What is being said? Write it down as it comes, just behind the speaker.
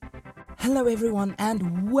Hello everyone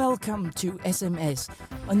and welcome to SMS.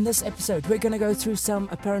 On this episode we're going to go through some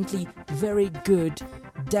apparently very good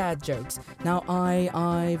dad jokes. Now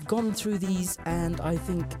I've gone through these and I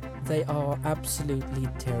think they are absolutely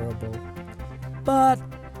terrible. But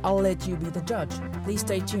I'll let you be the judge. Please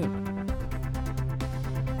stay tuned.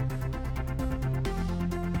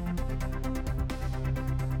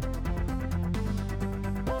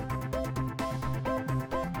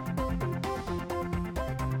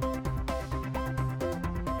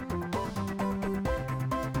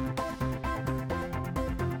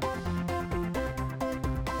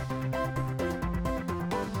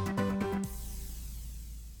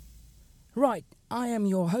 Right, I am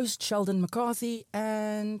your host, Sheldon McCarthy,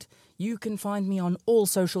 and you can find me on all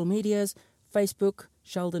social medias, Facebook,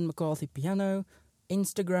 Sheldon McCarthy Piano,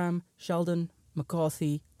 Instagram, Sheldon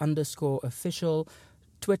McCarthy _official,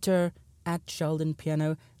 Twitter, @Sheldon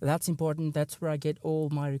Piano. That's important, that's where I get all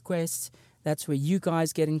my requests, that's where you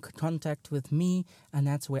guys get in contact with me, and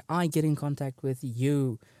that's where I get in contact with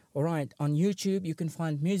you. Alright, on YouTube you can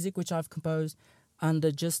find music which I've composed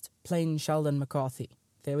under just plain Sheldon McCarthy.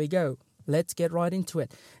 There we go. Let's get right into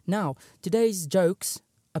it. Now, today's jokes,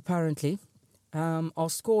 apparently, are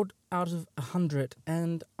scored out of 100,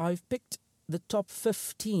 and I've picked the top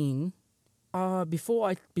 15. Before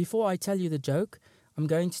I tell you the joke, I'm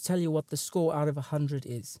going to tell you what the score out of 100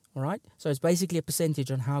 is, all right? So it's basically a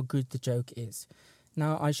percentage on how good the joke is.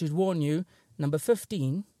 Now, I should warn you, number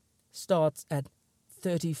 15 starts at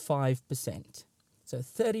 35%. So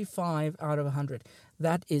 35 out of 100.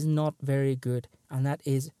 That is not very good, and that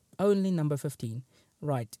is only number 15.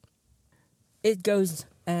 Right. It goes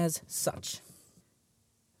as such.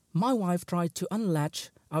 My wife tried to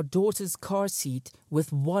unlatch our daughter's car seat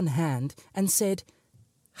with one hand and said,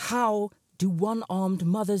 "How do one-armed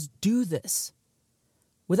mothers do this?"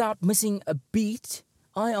 Without missing a beat,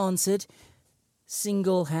 I answered,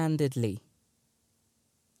 "Single-handedly."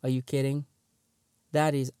 Are you kidding?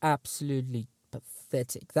 That is absolutely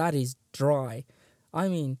pathetic. That is dry. I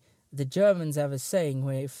mean, the Germans have a saying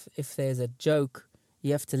where if there's a joke,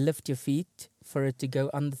 you have to lift your feet for it to go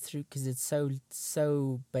under through because it's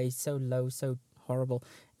so base, so low, so horrible.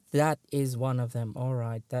 That is one of them. All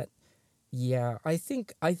right, I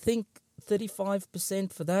think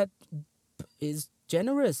 35% for that is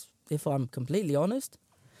generous, if I'm completely honest.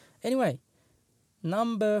 Anyway,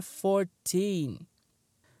 number 14.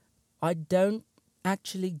 I don't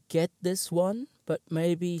actually get this one, but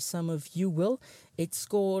maybe some of you will. It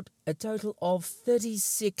scored a total of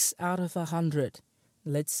 36 out of 100.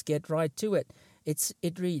 Let's get right to it.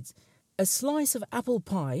 It reads, a slice of apple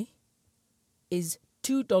pie is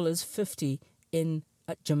 $2.50 in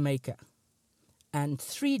Jamaica and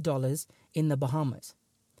 $3 in the Bahamas.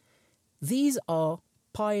 These are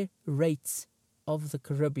pie rates of the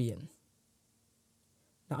Caribbean.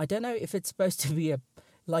 Now, I don't know if it's supposed to be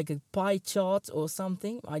like a pie chart or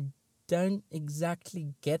something. I don't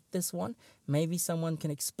exactly get this one. Maybe someone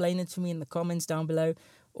can explain it to me in the comments down below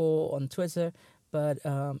or on Twitter. But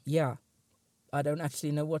I don't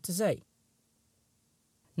actually know what to say.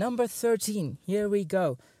 Number 13. Here we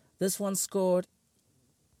go. This one scored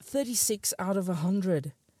 36 out of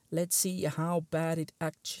 100. Let's see how bad it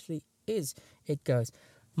actually is. It goes,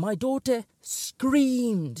 my daughter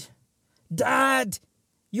screamed, "Dad,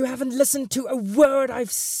 you haven't listened to a word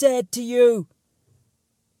I've said to you."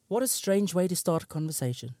 What a strange way to start a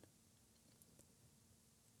conversation.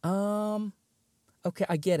 Okay,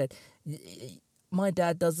 I get it. My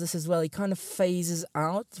dad does this as well. He kind of phases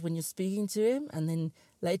out when you're speaking to him, and then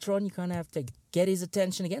later on you kind of have to get his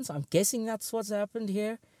attention again. So I'm guessing that's what's happened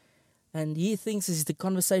here. And he thinks the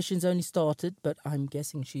conversation's only started, but I'm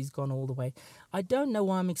guessing she's gone all the way. I don't know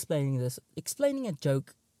why I'm explaining this. Explaining a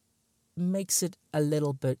joke makes it a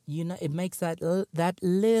little bit, it makes that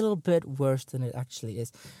little bit worse than it actually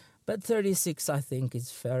is. But 36, I think,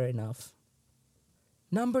 is fair enough.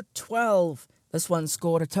 Number 12. This one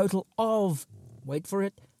scored a total of, wait for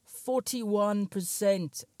it,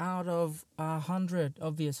 41% out of 100,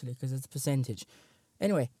 obviously, because it's a percentage.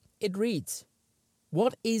 Anyway, it reads,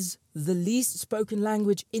 what is the least spoken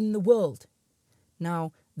language in the world?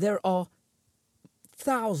 Now, there are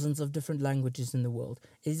thousands of different languages in the world.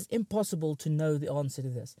 It is impossible to know the answer to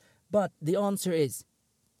this. But the answer is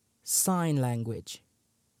sign language.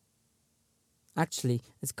 Actually,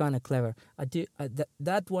 it's kind of clever.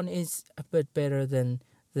 That one is a bit better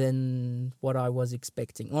than what I was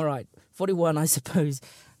expecting. All right, 41, I suppose.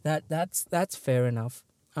 That's fair enough.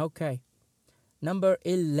 Okay. Number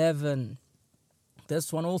 11.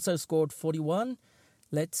 This one also scored 41.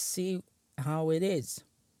 Let's see how it is.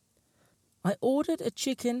 I ordered a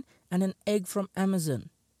chicken and an egg from Amazon.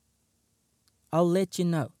 I'll let you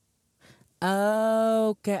know.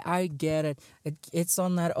 Okay, I get it. It's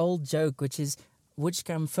on that old joke, which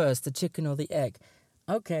came first, the chicken or the egg?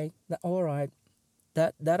 Okay, all right.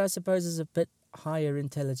 That I suppose is a bit higher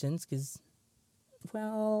intelligence, because,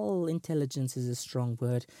 well, intelligence is a strong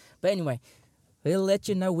word. But anyway, we'll let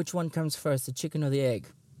you know which one comes first, the chicken or the egg.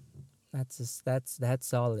 That's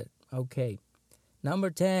solid. Okay. Number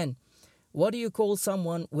 10. What do you call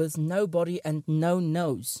someone with no body and no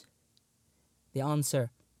nose? The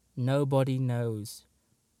answer: nobody knows.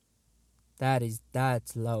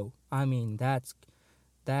 That's low. I mean, that's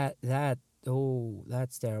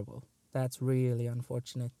terrible. That's really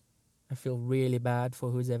unfortunate. I feel really bad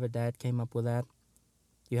for whose ever dad came up with that.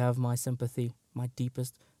 You have my sympathy, my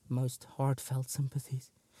deepest, most heartfelt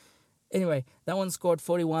sympathies. Anyway, that one scored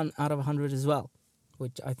 41 out of 100 as well,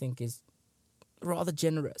 which I think is rather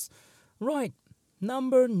generous. Right,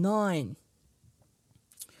 number 9.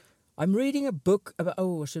 I'm reading a book about...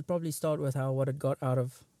 I should probably start with what it got out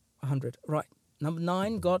of 100. Right, number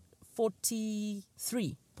 9 got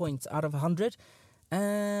 43 points out of 100,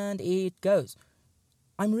 and it goes: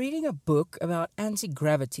 I'm reading a book about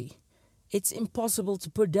anti-gravity. It's impossible to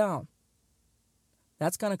put down.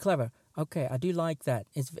 That's kind of clever. Okay, I do like that.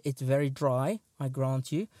 It's very dry, I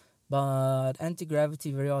grant you, but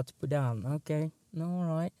anti-gravity very hard to put down. Okay, all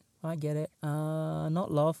right, I get it.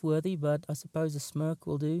 Not laugh-worthy, but I suppose a smirk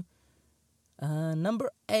will do. Number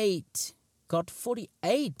 8 got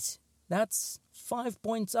 48. That's 5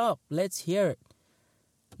 points up. Let's hear it.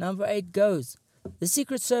 Number 8 goes: the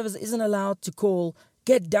Secret Service isn't allowed to call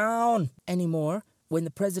 "get down" anymore when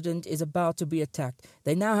the president is about to be attacked.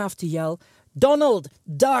 They now have to yell, "Donald,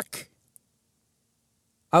 duck!"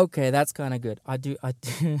 Okay, that's kind of good. I do.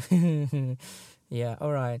 Yeah,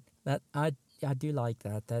 all right. I do like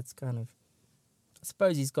that. That's kind of... I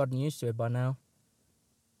suppose he's gotten used to it by now.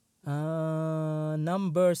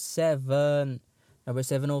 Number 7. Number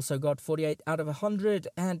 7 also got 48 out of 100,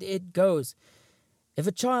 and it goes: if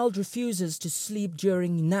a child refuses to sleep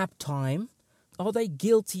during nap time, are they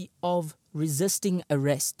guilty of resisting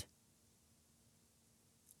arrest?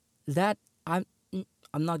 That I'm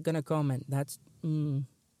not gonna comment. That's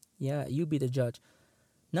yeah, you be the judge.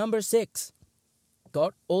 Number 6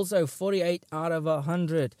 got also 48 out of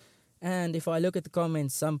 100. And if I look at the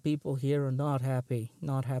comments, some people here are not happy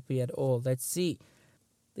at all. Let's see.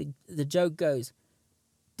 The joke goes: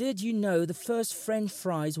 did you know the first French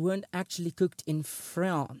fries weren't actually cooked in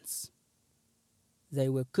France? They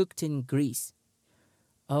were cooked in Greece.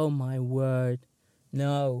 Oh my word.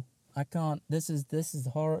 No, I can't. This is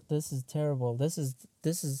horror. This is terrible. This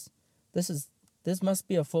must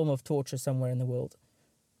be a form of torture somewhere in the world.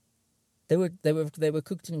 They were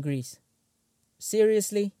cooked in Greece.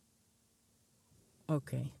 Seriously?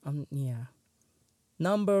 Okay. Yeah.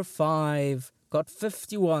 Number 5 got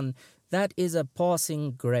 51. That is a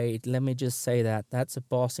passing grade. Let me just say that. That's a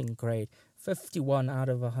passing grade. 51 out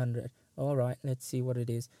of 100. All right, let's see what it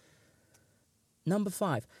is. Number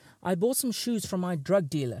 5. I bought some shoes from my drug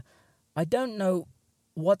dealer. I don't know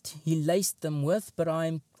what he laced them with, but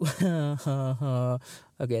I'm...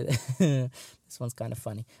 Okay, this one's kind of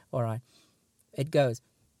funny. All right, it goes: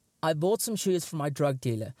 I bought some shoes from my drug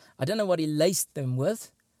dealer. I don't know what he laced them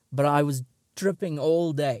with, but I was dripping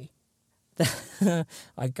all day.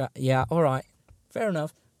 Yeah, all right, fair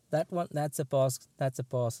enough. That's a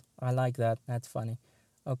pass. I like that. That's funny.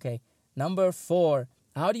 Okay, number 4.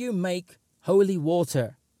 How do you make holy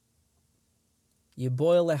water? You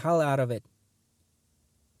boil the hell out of it.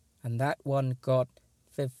 And that one got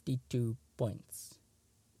 52 points.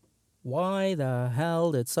 Why the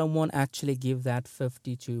hell did someone actually give that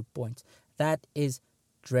 52 points? That is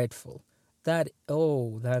dreadful. That's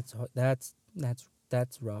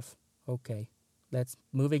rough. Okay, let's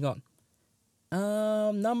moving on.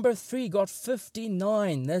 Number 3 got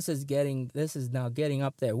 59. This is now getting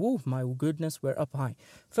up there. Woo, my goodness, we're up high.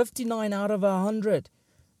 59 out of 100.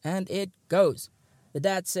 And it goes. The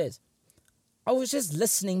dad says, I was just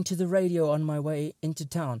listening to the radio on my way into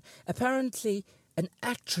town. Apparently, an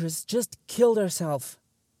actress just killed herself.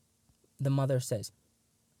 The mother says,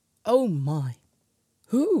 oh my.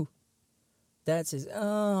 Who? Dad says,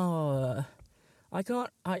 I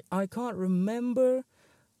can't remember.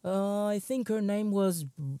 I think her name was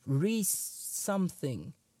Reese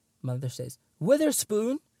something. Mother says,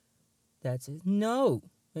 Witherspoon? Dad says, no,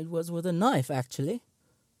 it was with a knife, actually.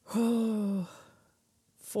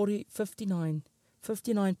 59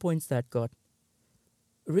 points that got.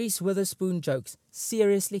 Reese Witherspoon jokes.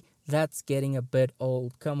 Seriously, that's getting a bit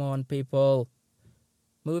old. Come on, people.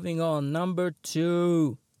 Moving on, number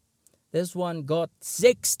 2. This one got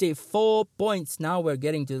 64 points. Now we're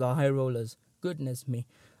getting to the high rollers. Goodness me.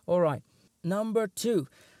 Alright. Number 2.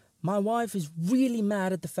 My wife is really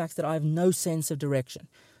mad at the fact that I have no sense of direction.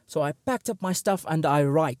 So I packed up my stuff and I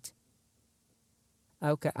write.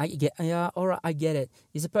 Okay, I get it.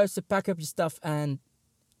 You're supposed to pack up your stuff and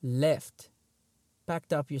left.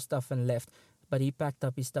 Packed up your stuff and left. But he packed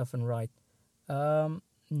up his stuff and write.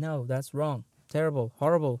 No, that's wrong. Terrible,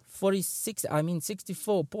 horrible.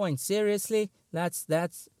 64 points. Seriously? That's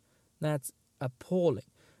appalling.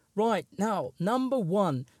 Right, now, number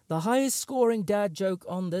 1. The highest scoring dad joke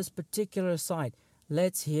on this particular site.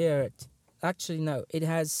 Let's hear it. Actually, no. It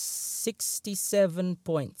has 67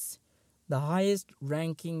 points. The highest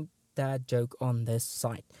ranking dad joke on this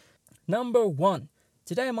site. Number 1.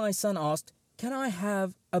 Today my son asked, "Can I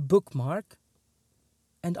have a bookmark?"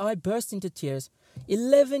 And I burst into tears.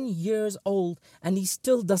 11 years old and he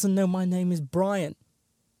still doesn't know my name is Brian.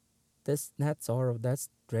 That's horrible. That's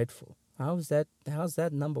dreadful. How's that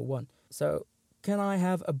number 1? So, can I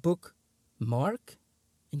have a bookmark?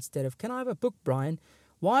 Instead of, can I have a book, Brian?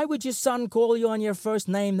 Why would your son call you on your first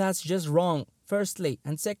name? That's just wrong. Firstly.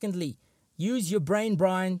 And secondly, use your brain,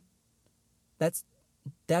 Brian. That's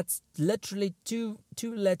literally two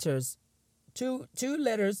letters. Two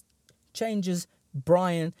letters changes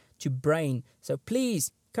Brian to brain. So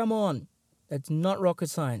please, come on. That's not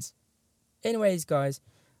rocket science. Anyways, guys,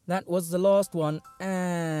 that was the last one.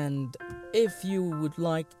 And if you would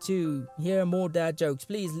like to hear more dad jokes,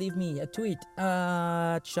 please leave me a tweet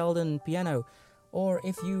at Sheldon Piano. Or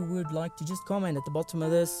if you would like to just comment at the bottom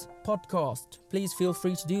of this podcast, please feel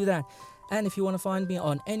free to do that. And if you want to find me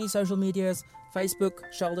on any social medias,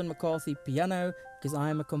 Facebook, Sheldon McCarthy Piano, because I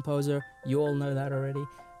am a composer. You all know that already.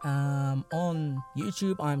 On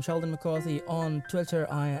YouTube, I'm Sheldon McCarthy. On Twitter,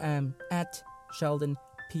 I am at Sheldon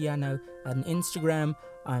Piano. And Instagram,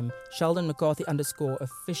 I'm Sheldon McCarthy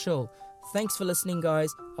 _official. Thanks for listening,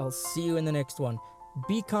 guys. I'll see you in the next one.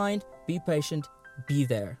 Be kind, be patient, be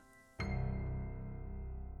there.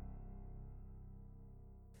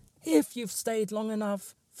 If you've stayed long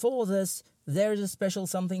enough for this, there's a special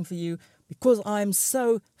something for you. Because I'm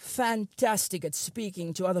so fantastic at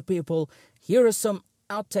speaking to other people, here are some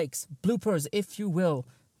outtakes, bloopers, if you will,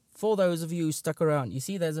 for those of you who stuck around. You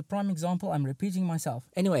see, there's a prime example. I'm repeating myself.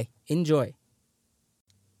 Anyway, enjoy.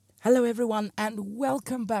 Hello, everyone, and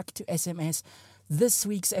welcome back to SMS. This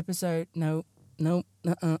week's episode...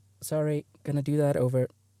 Sorry, gonna do that over.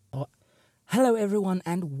 Oh. Hello, everyone,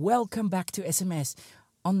 and welcome back to SMS.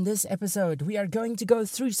 On this episode, we are going to go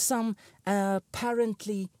through some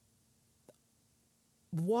apparently...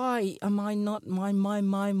 Why am I not... My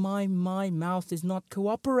mouth is not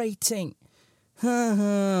cooperating.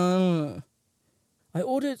 I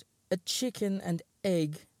ordered a chicken and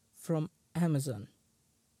egg from Amazon.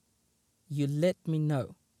 You let me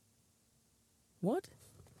know. What?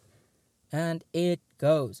 And it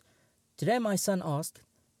goes. Today my son asked...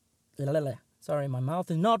 Sorry, my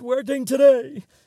mouth is not working today.